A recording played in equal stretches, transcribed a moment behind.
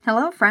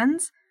Hello,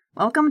 friends.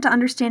 Welcome to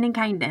Understanding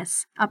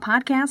Kindness, a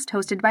podcast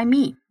hosted by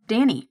me,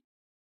 Danny.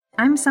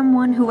 I'm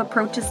someone who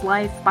approaches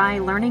life by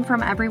learning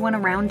from everyone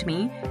around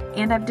me,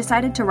 and I've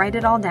decided to write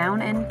it all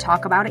down and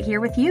talk about it here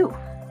with you.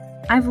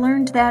 I've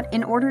learned that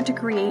in order to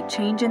create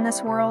change in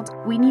this world,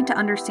 we need to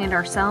understand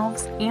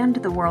ourselves and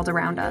the world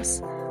around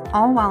us,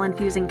 all while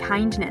infusing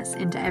kindness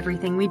into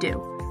everything we do.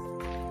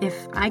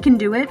 If I can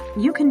do it,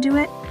 you can do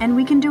it, and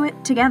we can do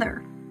it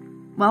together.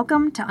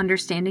 Welcome to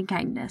Understanding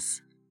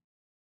Kindness.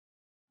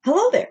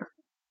 Hello there.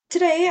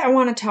 Today I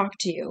want to talk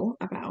to you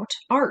about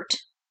art.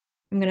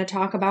 I'm going to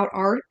talk about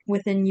art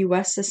within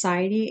U.S.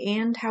 society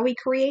and how we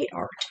create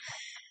art.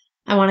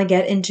 I want to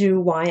get into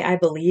why I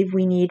believe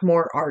we need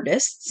more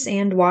artists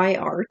and why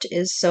art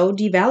is so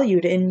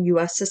devalued in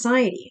U.S.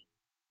 society.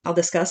 I'll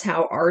discuss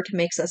how art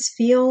makes us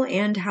feel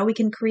and how we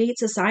can create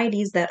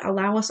societies that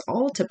allow us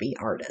all to be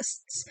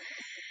artists.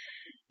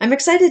 I'm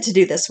excited to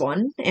do this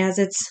one, as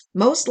it's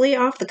mostly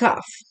off the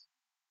cuff.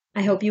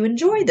 I hope you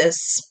enjoy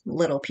this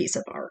little piece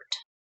of art.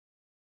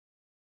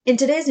 In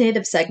today's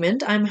Native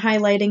segment, I'm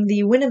highlighting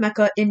the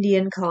Winnemucca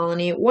Indian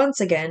Colony once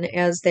again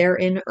as they're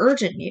in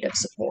urgent need of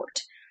support.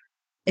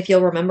 If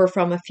you'll remember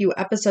from a few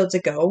episodes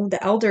ago,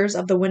 the elders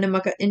of the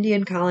Winnemucca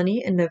Indian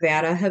Colony in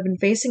Nevada have been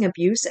facing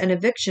abuse and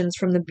evictions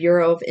from the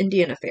Bureau of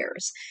Indian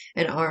Affairs,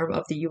 an arm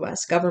of the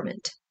U.S.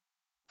 government.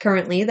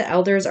 Currently, the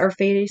elders are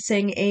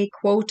facing a,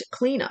 quote,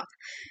 cleanup,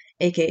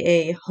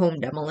 aka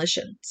home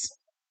demolitions.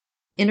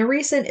 In a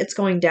recent It's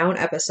Going Down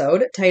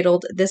episode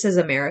titled This is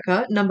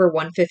America, number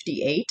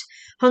 158,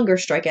 Hunger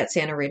Strike at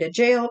Santa Rita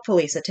Jail,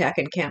 Police Attack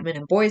Encampment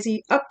in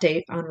Boise,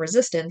 Update on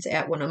Resistance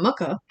at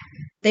Winnemucca,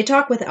 they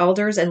talk with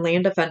elders and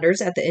land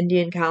defenders at the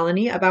Indian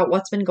Colony about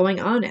what's been going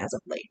on as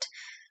of late.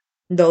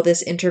 Though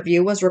this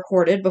interview was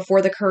recorded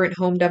before the current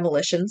home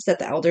demolitions that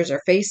the elders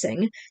are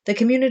facing, the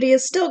community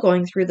is still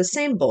going through the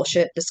same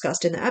bullshit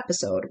discussed in the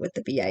episode with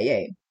the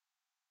BIA.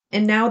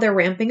 And now they're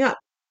ramping up.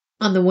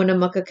 On the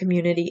Winnemucca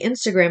community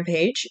Instagram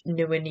page,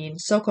 Nuwineen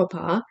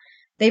Sokopa,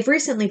 they've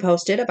recently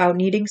posted about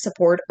needing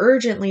support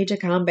urgently to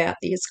combat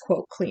these,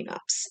 quote,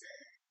 cleanups.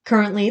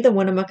 Currently, the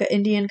Winnemucca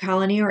Indian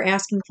Colony are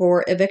asking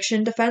for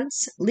eviction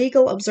defense,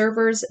 legal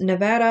observers,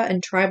 Nevada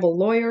and tribal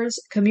lawyers,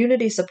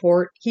 community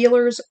support,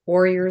 healers,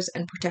 warriors,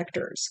 and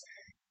protectors.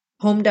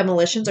 Home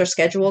demolitions are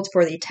scheduled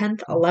for the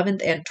 10th,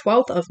 11th, and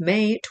 12th of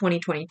May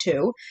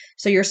 2022,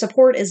 so your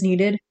support is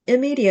needed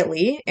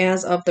immediately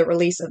as of the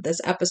release of this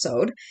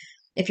episode.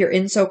 If you're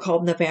in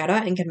so-called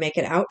Nevada and can make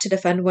it out to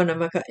defend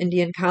Winnemucca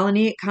Indian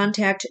Colony,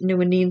 contact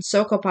Nuwineen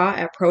Sokopa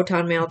at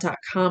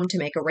protonmail.com to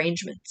make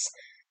arrangements.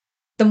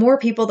 The more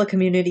people the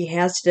community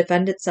has to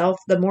defend itself,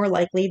 the more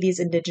likely these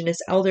Indigenous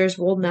elders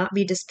will not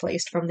be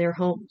displaced from their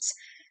homes.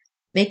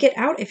 Make it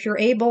out if you're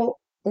able,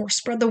 or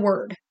spread the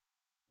word.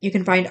 You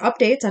can find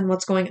updates on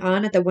what's going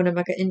on at the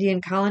Winnemucca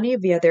Indian Colony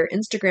via their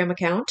Instagram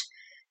account.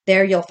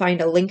 There you'll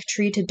find a link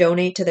tree to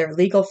donate to their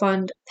legal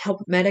fund,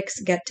 help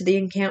medics get to the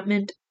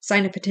encampment,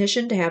 sign a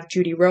petition to have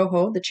Judy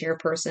Rojo, the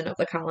chairperson of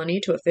the colony,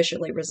 to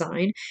officially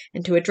resign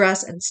and to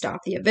address and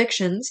stop the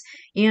evictions,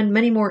 and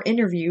many more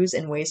interviews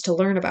and ways to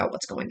learn about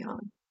what's going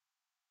on.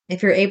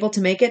 If you're able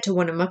to make it to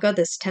Winnemucca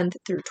this 10th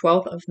through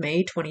 12th of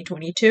May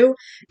 2022,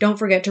 don't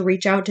forget to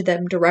reach out to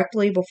them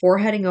directly before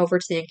heading over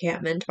to the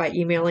encampment by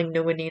emailing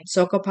Nuwineen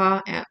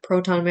Sokopa at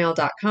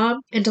protonmail.com.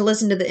 And to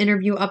listen to the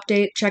interview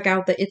update, check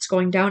out the It's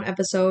Going Down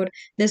episode,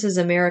 This is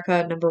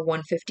America, number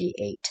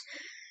 158.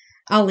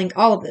 I'll link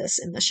all of this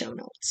in the show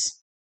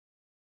notes.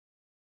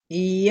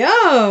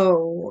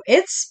 Yo!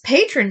 It's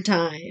patron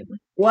time!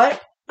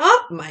 What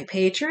up, my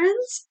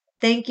patrons?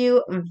 Thank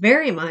you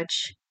very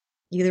much,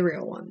 you the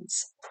real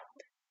ones.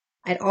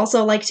 I'd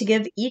also like to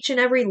give each and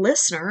every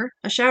listener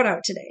a shout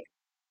out today.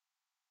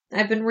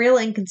 I've been real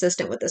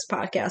inconsistent with this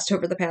podcast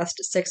over the past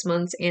 6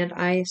 months, and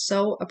I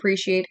so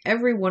appreciate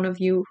every one of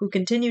you who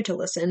continue to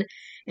listen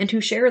and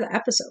who share the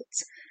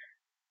episodes.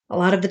 A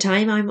lot of the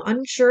time, I'm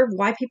unsure of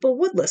why people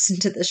would listen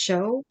to this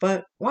show,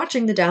 but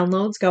watching the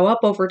downloads go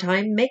up over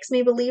time makes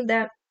me believe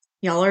that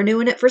y'all are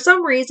doing it for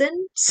some reason,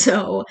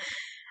 so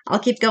I'll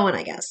keep going,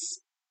 I guess.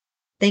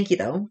 Thank you,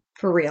 though,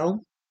 for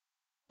real.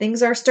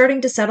 Things are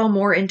starting to settle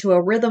more into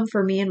a rhythm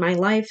for me in my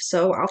life,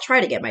 so I'll try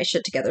to get my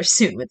shit together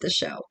soon with the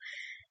show.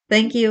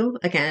 Thank you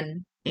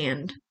again,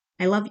 and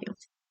I love you.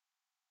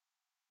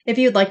 If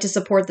you'd like to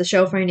support the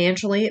show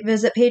financially,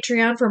 visit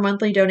Patreon for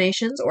monthly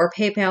donations or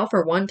PayPal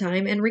for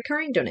one-time and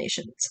recurring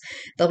donations.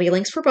 There'll be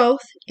links for both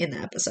in the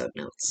episode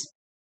notes.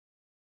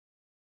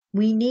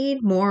 We need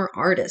more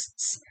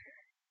artists.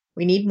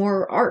 We need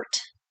more art.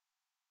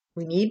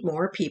 We need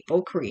more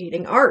people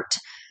creating art.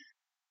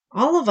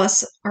 All of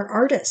us are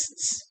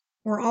artists.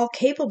 We're all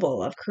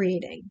capable of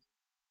creating.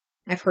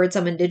 I've heard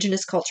some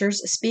indigenous cultures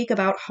speak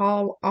about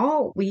how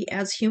all we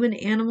as human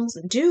animals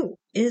do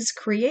is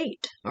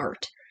create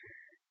art.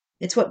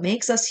 It's what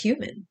makes us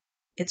human.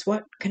 It's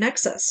what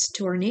connects us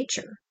to our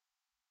nature.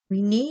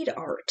 We need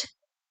art.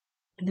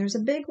 And there's a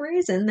big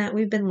reason that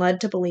we've been led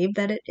to believe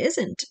that it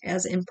isn't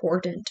as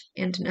important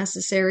and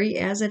necessary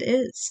as it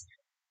is.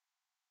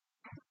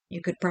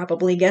 You could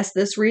probably guess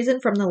this reason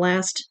from the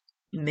last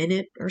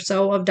minute or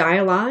so of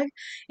dialogue,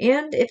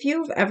 and if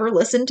you've ever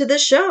listened to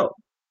this show.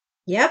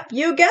 Yep,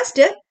 you guessed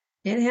it.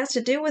 It has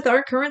to do with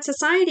our current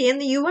society in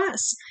the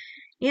US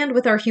and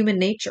with our human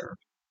nature.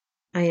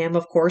 I am,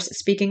 of course,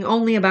 speaking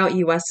only about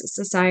US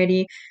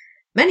society.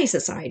 Many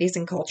societies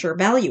and culture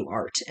value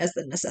art as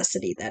the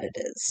necessity that it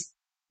is.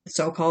 The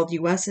so-called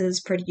US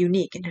is pretty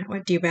unique in how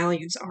it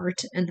devalues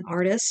art and the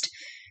artist,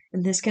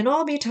 and this can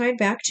all be tied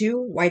back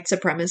to white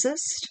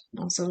supremacist,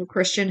 also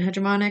Christian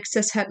hegemonic,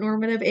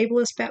 cis-heteronormative,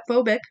 ableist,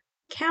 fatphobic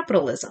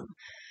capitalism.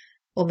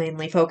 We'll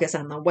mainly focus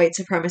on the white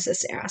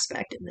supremacist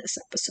aspect in this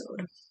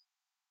episode.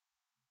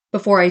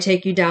 Before I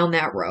take you down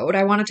that road,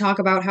 I want to talk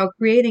about how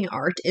creating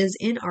art is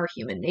in our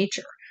human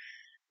nature.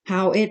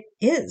 How it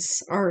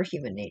is our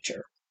human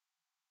nature.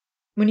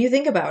 When you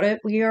think about it,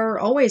 we are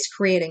always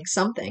creating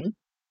something,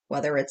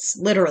 whether it's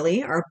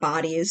literally our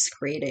bodies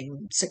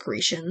creating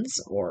secretions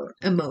or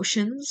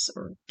emotions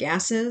or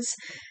gases,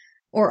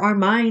 or our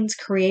minds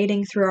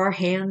creating through our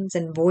hands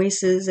and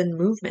voices and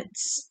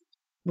movements.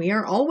 We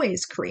are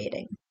always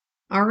creating.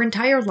 Our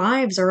entire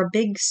lives are a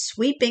big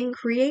sweeping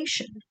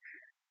creation.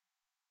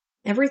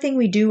 Everything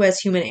we do as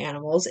human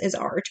animals is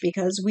art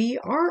because we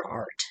are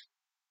art.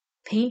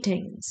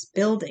 Paintings,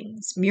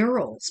 buildings,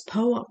 murals,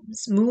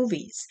 poems,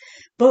 movies,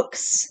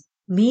 books,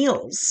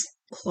 meals,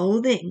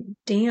 clothing,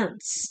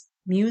 dance,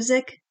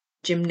 music,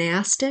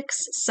 gymnastics,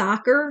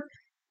 soccer,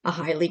 a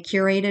highly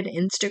curated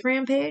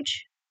Instagram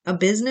page, a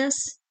business,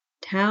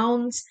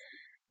 towns,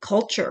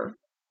 culture,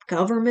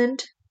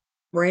 government,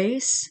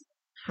 race,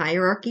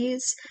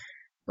 hierarchies,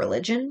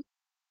 religion.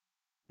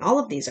 All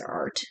of these are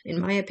art,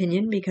 in my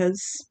opinion, because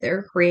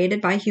they're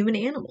created by human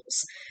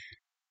animals.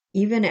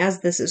 Even as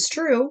this is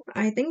true,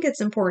 I think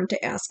it's important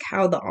to ask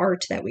how the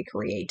art that we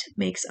create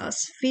makes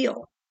us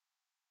feel.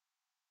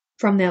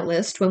 From that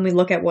list, when we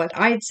look at what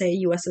I'd say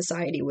US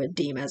society would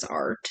deem as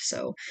art,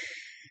 so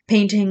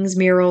paintings,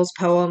 murals,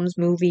 poems,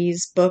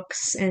 movies,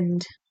 books,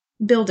 and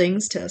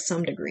buildings to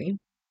some degree,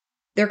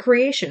 they're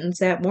creations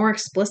that more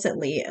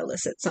explicitly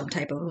elicit some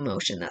type of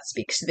emotion that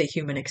speaks to the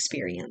human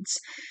experience.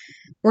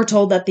 We're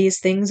told that these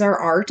things are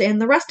art,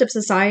 and the rest of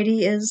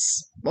society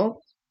is,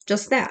 well,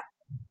 just that.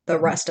 The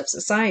rest of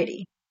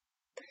society.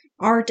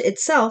 Art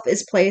itself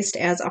is placed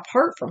as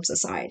apart from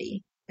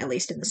society, at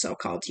least in the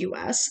so-called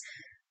US.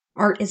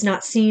 Art is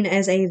not seen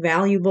as a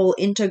valuable,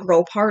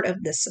 integral part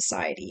of this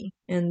society,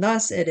 and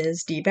thus it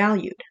is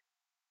devalued.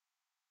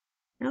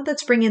 Now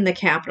let's bring in the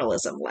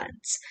capitalism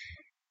lens.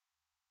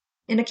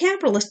 In a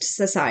capitalist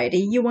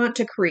society, you want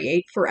to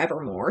create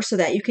forevermore so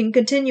that you can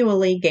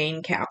continually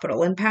gain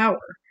capital and power.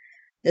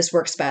 This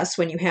works best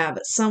when you have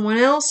someone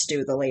else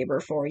do the labor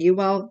for you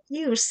while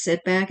you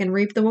sit back and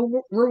reap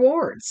the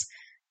rewards.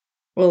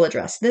 We'll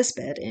address this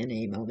bit in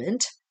a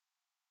moment.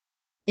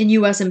 In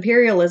US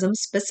imperialism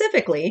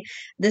specifically,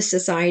 this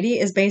society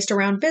is based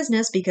around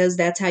business because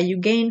that's how you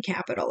gain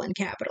capital in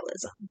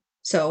capitalism.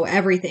 So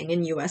everything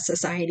in US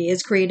society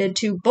is created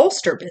to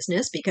bolster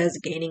business because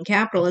gaining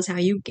capital is how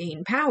you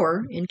gain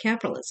power in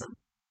capitalism.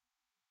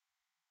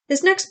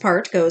 This next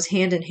part goes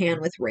hand in hand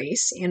with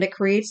race, and it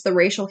creates the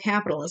racial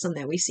capitalism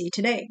that we see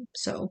today.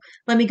 So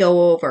let me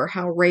go over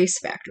how race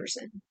factors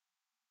in.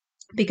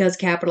 Because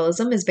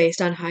capitalism is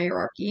based on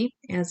hierarchy,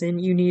 as in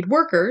you need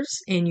workers,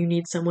 and you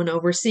need someone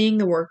overseeing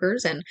the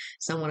workers, and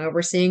someone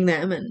overseeing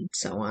them, and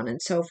so on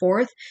and so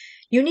forth,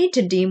 you need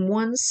to deem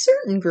one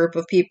certain group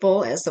of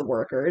people as the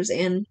workers,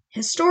 and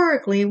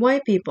historically,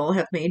 white people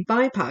have made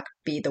BIPOC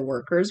be the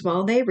workers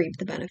while they reap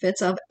the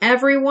benefits of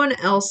everyone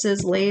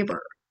else's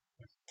labor.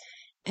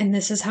 And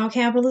this is how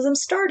capitalism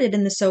started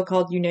in the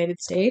so-called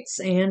United States,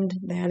 and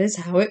that is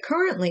how it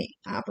currently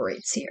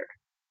operates here.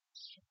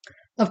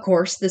 Of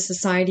course, this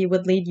society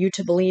would lead you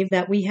to believe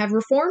that we have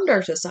reformed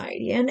our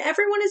society and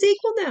everyone is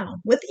equal now,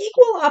 with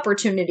equal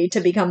opportunity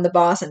to become the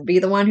boss and be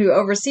the one who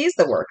oversees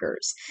the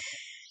workers.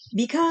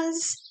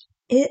 Because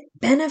it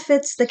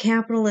benefits the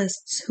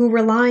capitalists who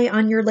rely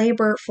on your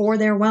labor for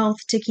their wealth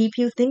to keep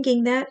you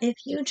thinking that if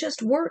you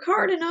just work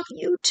hard enough,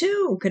 you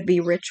too could be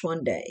rich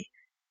one day.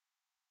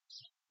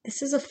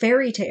 This is a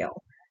fairy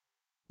tale.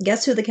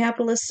 Guess who the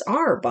capitalists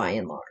are, by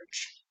and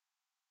large?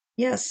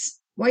 Yes,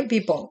 white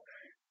people.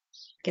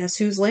 Guess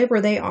whose labor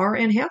they are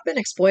and have been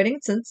exploiting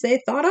since they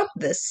thought up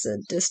this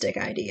sadistic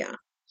idea?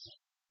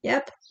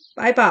 Yep,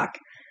 BIPOC.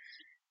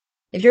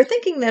 If you're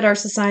thinking that our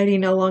society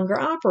no longer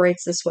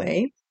operates this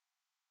way,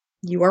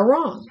 you are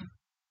wrong.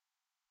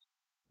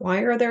 Why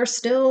are there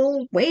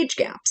still wage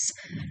gaps?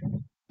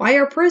 Why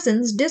are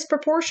prisons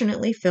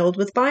disproportionately filled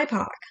with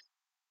BIPOC?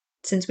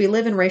 Since we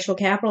live in racial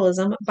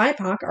capitalism,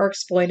 BIPOC are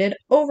exploited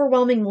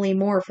overwhelmingly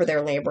more for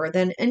their labor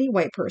than any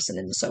white person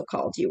in the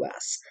so-called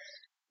US.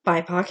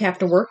 BIPOC have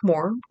to work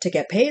more to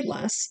get paid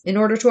less in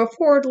order to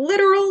afford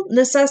literal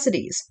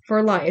necessities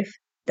for life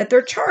that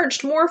they're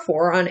charged more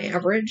for on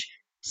average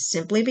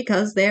simply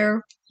because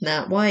they're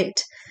not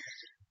white.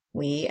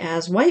 We,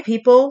 as white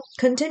people,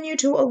 continue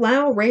to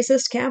allow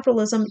racist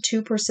capitalism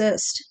to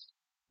persist.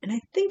 And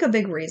I think a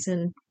big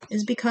reason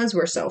is because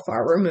we're so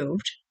far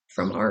removed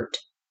from art.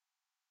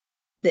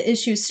 The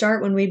issues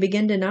start when we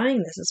begin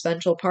denying this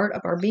essential part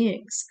of our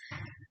beings.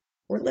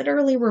 we're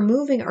literally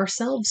removing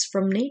ourselves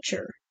from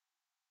nature.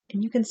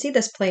 And you can see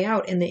this play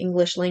out in the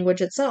English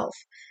language itself.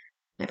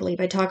 I believe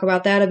I talk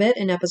about that a bit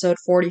in episode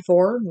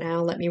 44.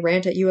 Now let me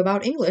rant at you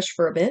about English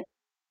for a bit.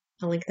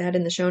 I'll link that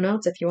in the show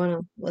notes if you want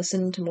to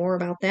listen to more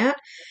about that.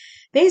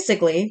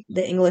 Basically,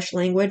 the English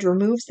language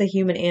removes the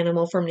human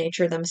animal from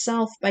nature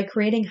themselves by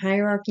creating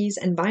hierarchies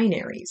and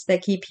binaries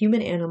that keep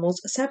human animals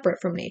separate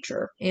from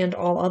nature and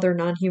all other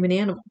non-human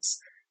animals.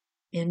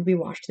 And we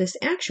watch this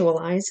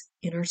actualize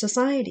in our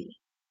society.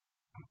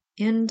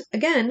 And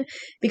again,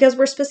 because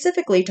we're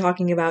specifically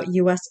talking about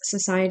U.S.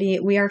 society,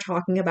 we are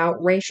talking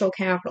about racial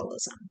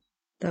capitalism.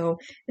 Though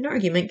an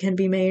argument can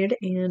be made,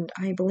 and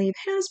I believe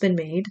has been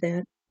made,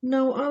 that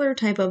no other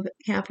type of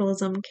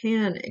capitalism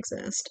can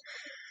exist.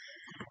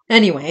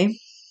 Anyway,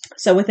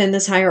 so within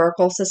this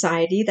hierarchical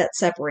society that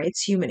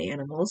separates human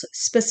animals,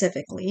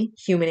 specifically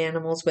human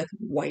animals with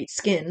white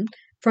skin,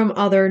 from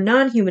other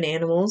non-human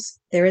animals,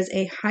 there is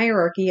a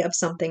hierarchy of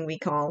something we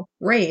call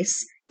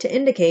race to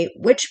indicate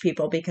which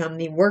people become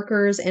the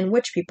workers and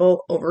which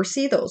people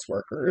oversee those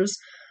workers,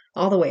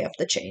 all the way up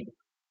the chain.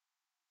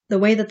 The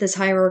way that this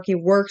hierarchy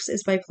works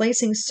is by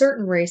placing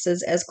certain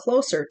races as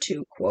closer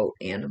to, quote,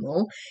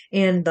 animal,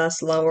 and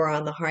thus lower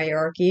on the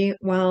hierarchy,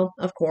 while,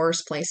 of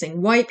course,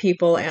 placing white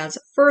people as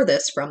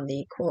furthest from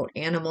the, quote,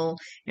 animal,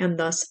 and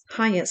thus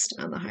highest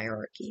on the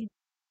hierarchy.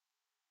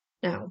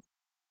 Now,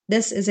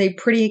 this is a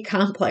pretty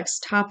complex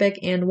topic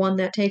and one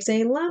that takes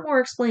a lot more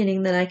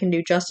explaining than I can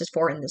do justice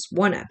for in this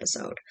one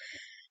episode.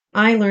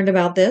 I learned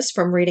about this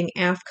from reading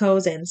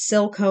AFCO's and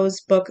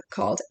Silco's book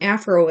called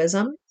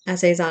Afroism,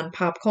 Essays on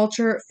Pop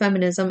Culture,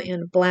 Feminism,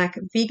 and Black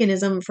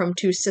Veganism from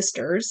Two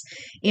Sisters,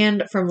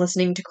 and from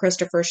listening to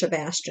Christopher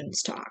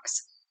Sebastian's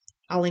talks.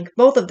 I'll link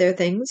both of their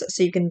things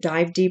so you can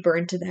dive deeper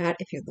into that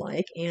if you'd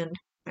like, and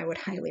I would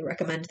highly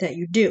recommend that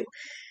you do.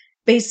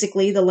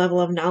 Basically, the level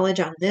of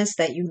knowledge on this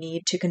that you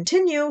need to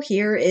continue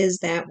here is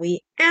that we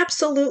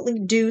absolutely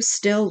do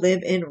still live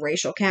in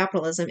racial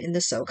capitalism in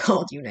the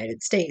so-called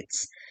United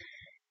States.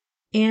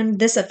 And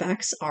this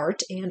affects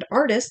art and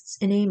artists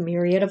in a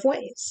myriad of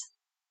ways.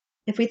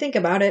 If we think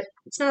about it,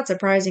 it's not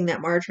surprising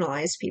that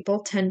marginalized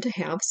people tend to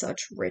have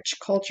such rich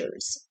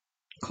cultures.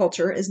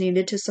 Culture is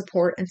needed to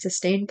support and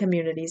sustain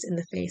communities in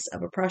the face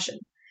of oppression.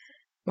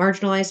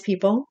 Marginalized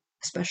people,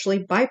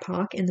 especially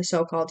BIPOC in the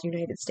so-called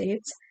United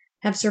States,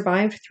 have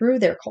survived through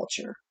their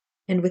culture.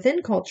 And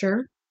within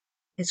culture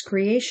is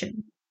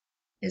creation,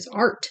 is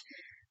art.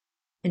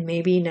 And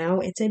maybe now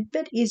it's a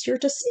bit easier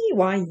to see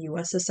why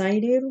U.S.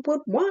 society would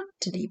want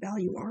to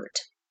devalue art.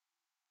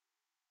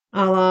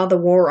 A la the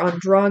war on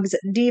drugs,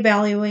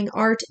 devaluing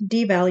art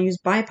devalues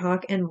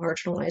BIPOC and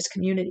marginalized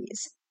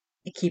communities.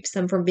 It keeps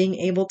them from being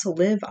able to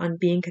live on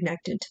being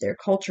connected to their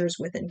cultures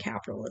within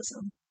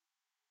capitalism.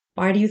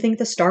 Why do you think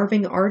the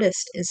starving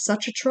artist is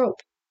such a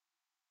trope?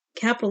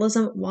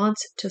 Capitalism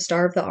wants to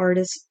starve the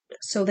artists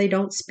so they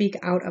don't speak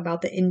out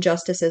about the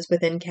injustices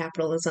within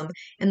capitalism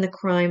and the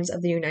crimes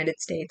of the United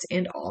States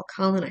and all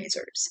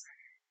colonizers.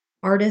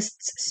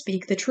 Artists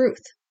speak the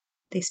truth.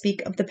 They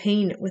speak of the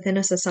pain within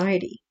a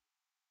society.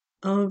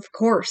 Of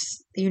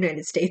course, the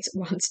United States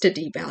wants to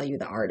devalue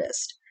the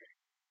artist.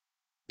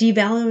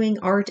 Devaluing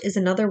art is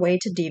another way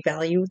to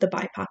devalue the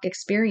BIPOC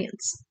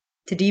experience,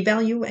 to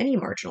devalue any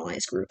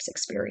marginalized group's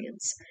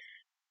experience.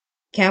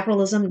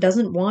 Capitalism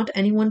doesn't want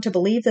anyone to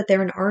believe that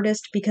they're an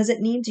artist because it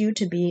needs you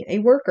to be a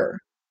worker,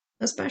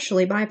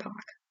 especially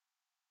BIPOC.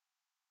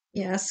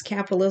 Yes,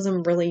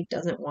 capitalism really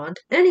doesn't want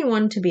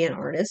anyone to be an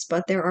artist,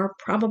 but there are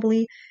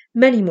probably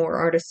many more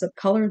artists of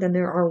color than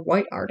there are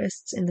white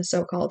artists in the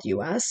so-called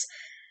U.S.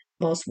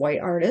 Most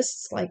white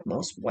artists, like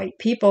most white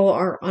people,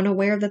 are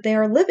unaware that they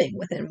are living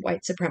within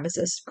white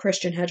supremacist,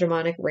 Christian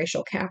hegemonic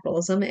racial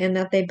capitalism and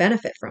that they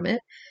benefit from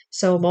it,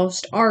 so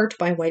most art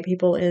by white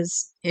people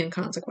is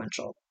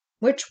inconsequential,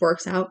 which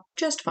works out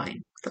just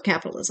fine for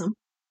capitalism.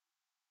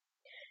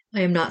 I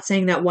am not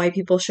saying that white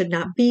people should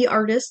not be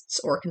artists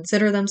or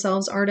consider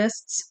themselves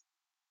artists.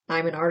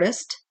 I'm an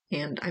artist,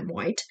 and I'm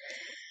white.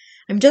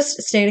 I'm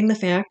just stating the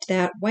fact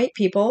that white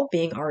people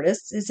being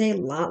artists is a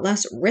lot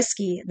less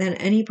risky than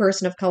any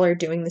person of color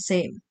doing the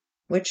same,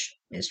 which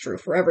is true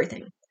for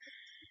everything.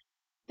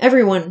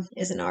 Everyone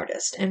is an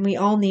artist, and we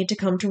all need to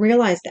come to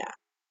realize that.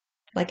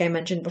 Like I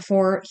mentioned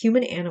before,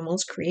 human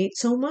animals create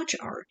so much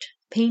art.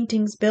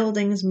 Paintings,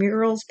 buildings,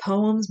 murals,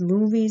 poems,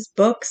 movies,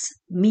 books,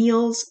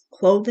 meals,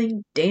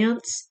 clothing,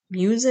 dance,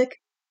 music,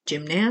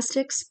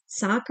 gymnastics,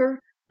 soccer,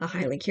 a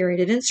highly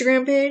curated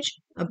Instagram page,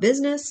 a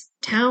business,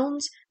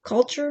 towns,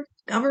 culture,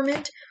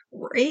 government,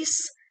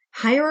 race,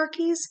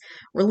 hierarchies,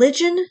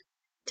 religion,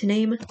 to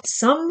name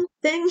some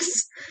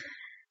things.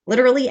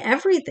 Literally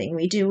everything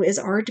we do is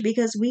art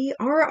because we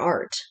are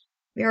art.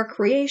 We are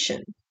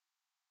creation.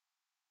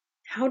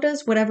 How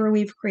does whatever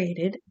we've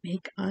created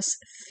make us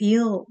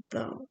feel,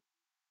 though?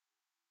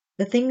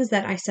 The things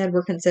that I said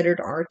were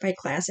considered art by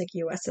classic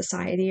U.S.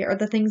 society are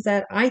the things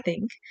that I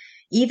think,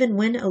 even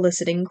when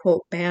eliciting,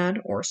 quote, bad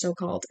or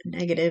so-called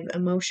negative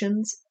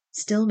emotions,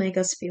 still make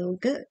us feel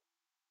good.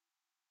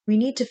 We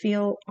need to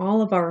feel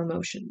all of our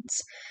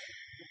emotions.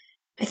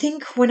 I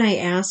think when I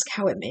ask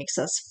how it makes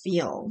us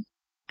feel,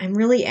 I'm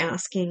really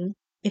asking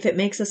if it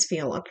makes us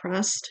feel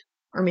oppressed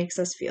or makes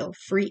us feel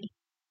free.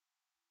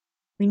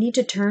 We need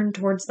to turn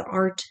towards the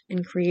art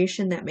and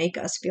creation that make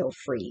us feel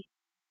free.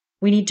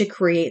 We need to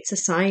create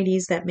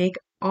societies that make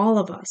all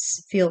of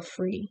us feel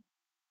free.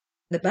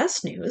 The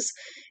best news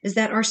is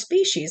that our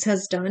species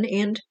has done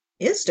and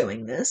is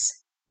doing this,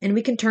 and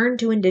we can turn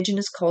to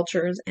indigenous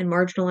cultures and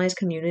marginalized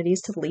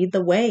communities to lead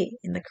the way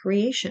in the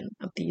creation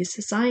of these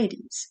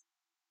societies.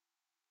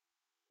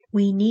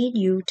 We need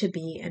you to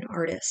be an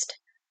artist.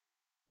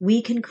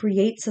 We can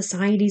create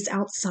societies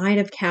outside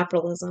of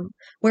capitalism,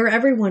 where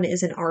everyone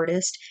is an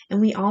artist and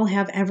we all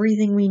have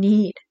everything we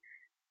need.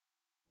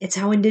 It's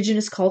how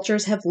indigenous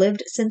cultures have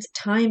lived since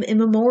time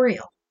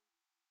immemorial.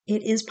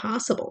 It is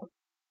possible.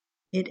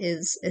 It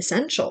is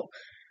essential.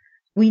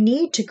 We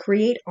need to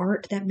create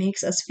art that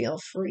makes us feel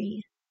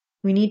free.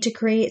 We need to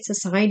create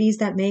societies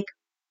that make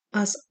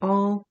us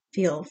all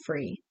feel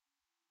free.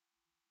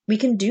 We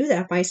can do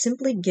that by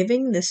simply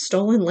giving this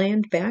stolen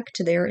land back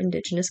to their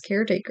indigenous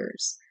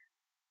caretakers.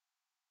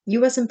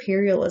 U.S.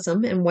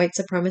 imperialism and white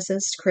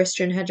supremacist,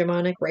 Christian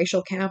hegemonic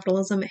racial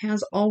capitalism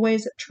has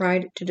always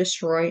tried to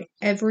destroy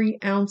every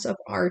ounce of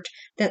art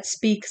that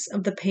speaks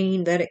of the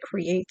pain that it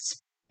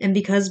creates. And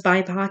because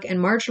BIPOC and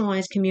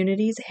marginalized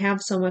communities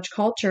have so much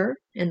culture,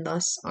 and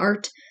thus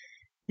art,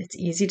 it's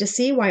easy to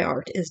see why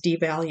art is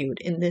devalued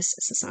in this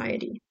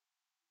society.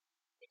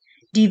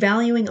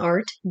 Devaluing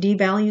art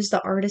devalues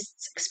the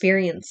artist's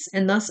experience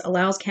and thus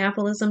allows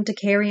capitalism to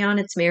carry on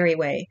its merry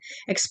way,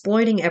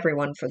 exploiting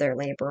everyone for their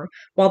labor,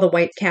 while the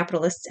white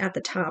capitalists at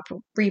the top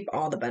reap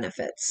all the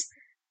benefits.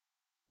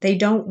 They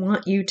don't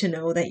want you to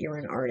know that you're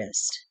an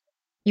artist.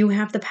 You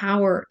have the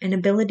power and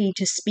ability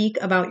to speak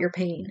about your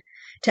pain,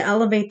 to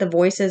elevate the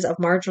voices of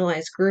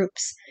marginalized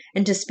groups,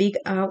 and to speak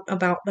out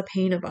about the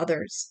pain of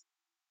others.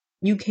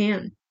 You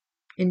can,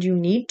 and you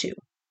need to.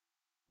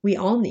 We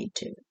all need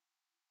to.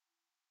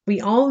 We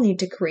all need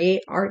to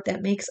create art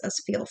that makes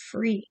us feel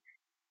free.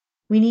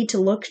 We need to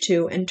look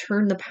to and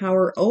turn the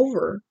power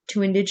over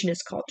to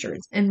indigenous cultures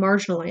and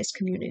marginalized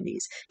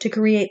communities to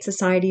create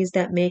societies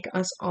that make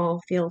us all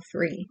feel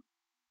free.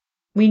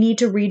 We need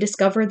to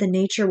rediscover the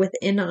nature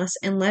within us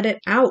and let it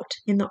out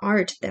in the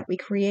art that we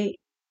create.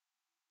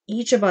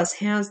 Each of us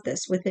has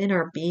this within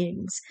our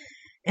beings,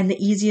 and the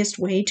easiest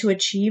way to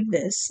achieve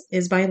this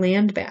is by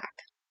land back.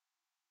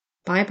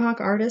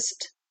 BIPOC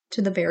artist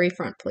to the very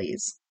front,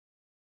 please.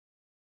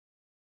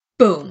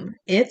 Boom!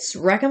 It's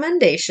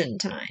recommendation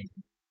time.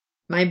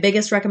 My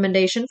biggest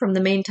recommendation from the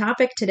main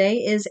topic today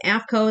is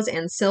AFCO's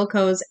and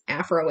Silco's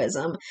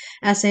Afroism,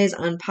 essays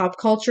on pop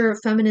culture,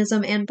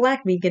 feminism, and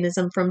black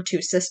veganism from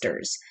two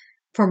sisters.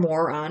 For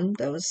more on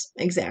those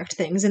exact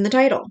things in the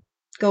title,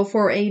 go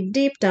for a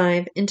deep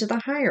dive into the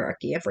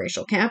hierarchy of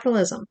racial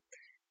capitalism.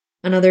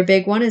 Another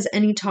big one is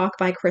Any Talk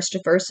by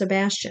Christopher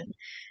Sebastian.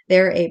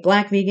 They're a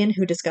black vegan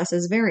who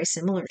discusses very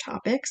similar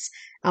topics.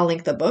 I'll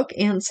link the book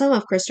and some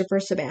of Christopher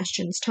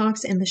Sebastian's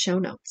talks in the show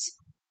notes.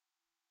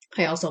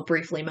 I also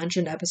briefly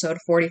mentioned episode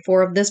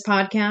 44 of this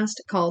podcast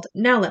called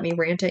Now Let Me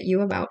Rant at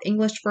You About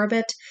English for a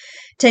Bit.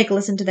 Take a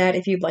listen to that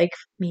if you'd like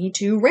me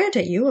to rant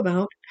at you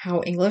about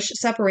how English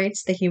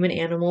separates the human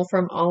animal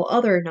from all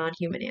other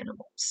non-human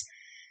animals.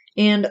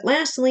 And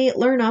lastly,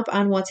 learn up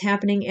on what's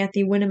happening at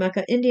the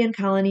Winnemucca Indian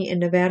Colony in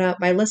Nevada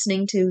by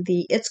listening to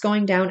the It's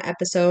Going Down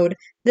episode,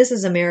 This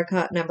is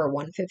America, number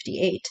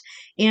 158,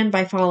 and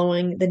by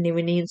following the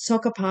Niuenin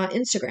Tsokapa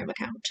Instagram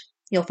account.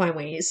 You'll find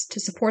ways to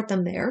support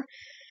them there.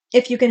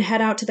 If you can head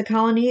out to the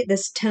colony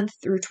this 10th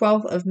through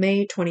 12th of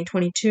May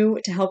 2022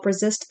 to help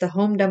resist the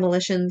home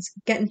demolitions,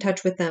 get in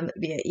touch with them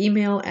via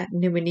email at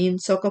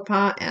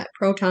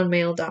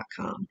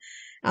niuenintsokapa@protonmail.com.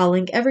 I'll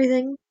link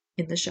everything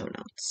in the show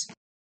notes.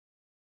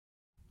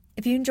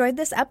 If you enjoyed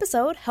this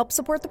episode, help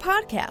support the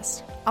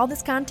podcast. All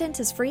this content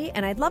is free,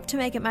 and I'd love to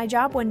make it my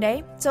job one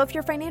day. So if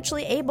you're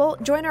financially able,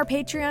 join our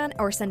Patreon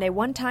or send a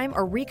one-time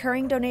or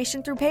recurring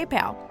donation through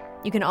PayPal.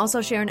 You can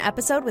also share an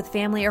episode with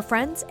family or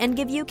friends and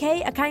give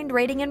UK a kind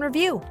rating and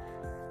review.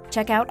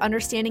 Check out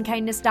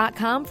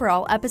understandingkindness.com for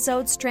all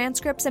episodes,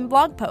 transcripts, and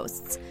blog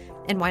posts.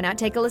 And why not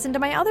take a listen to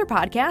my other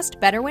podcast,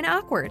 Better When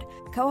Awkward,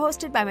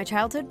 co-hosted by my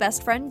childhood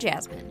best friend,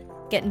 Jasmine.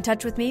 Get in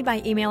touch with me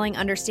by emailing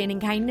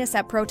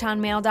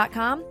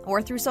understandingkindness@protonmail.com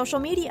or through social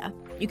media.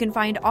 You can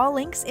find all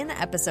links in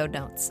the episode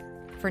notes.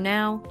 For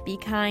now, be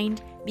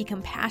kind, be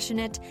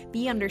compassionate,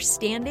 be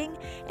understanding,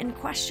 and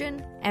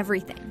question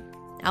everything.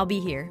 I'll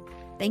be here.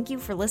 Thank you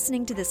for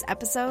listening to this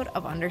episode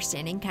of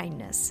Understanding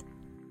Kindness.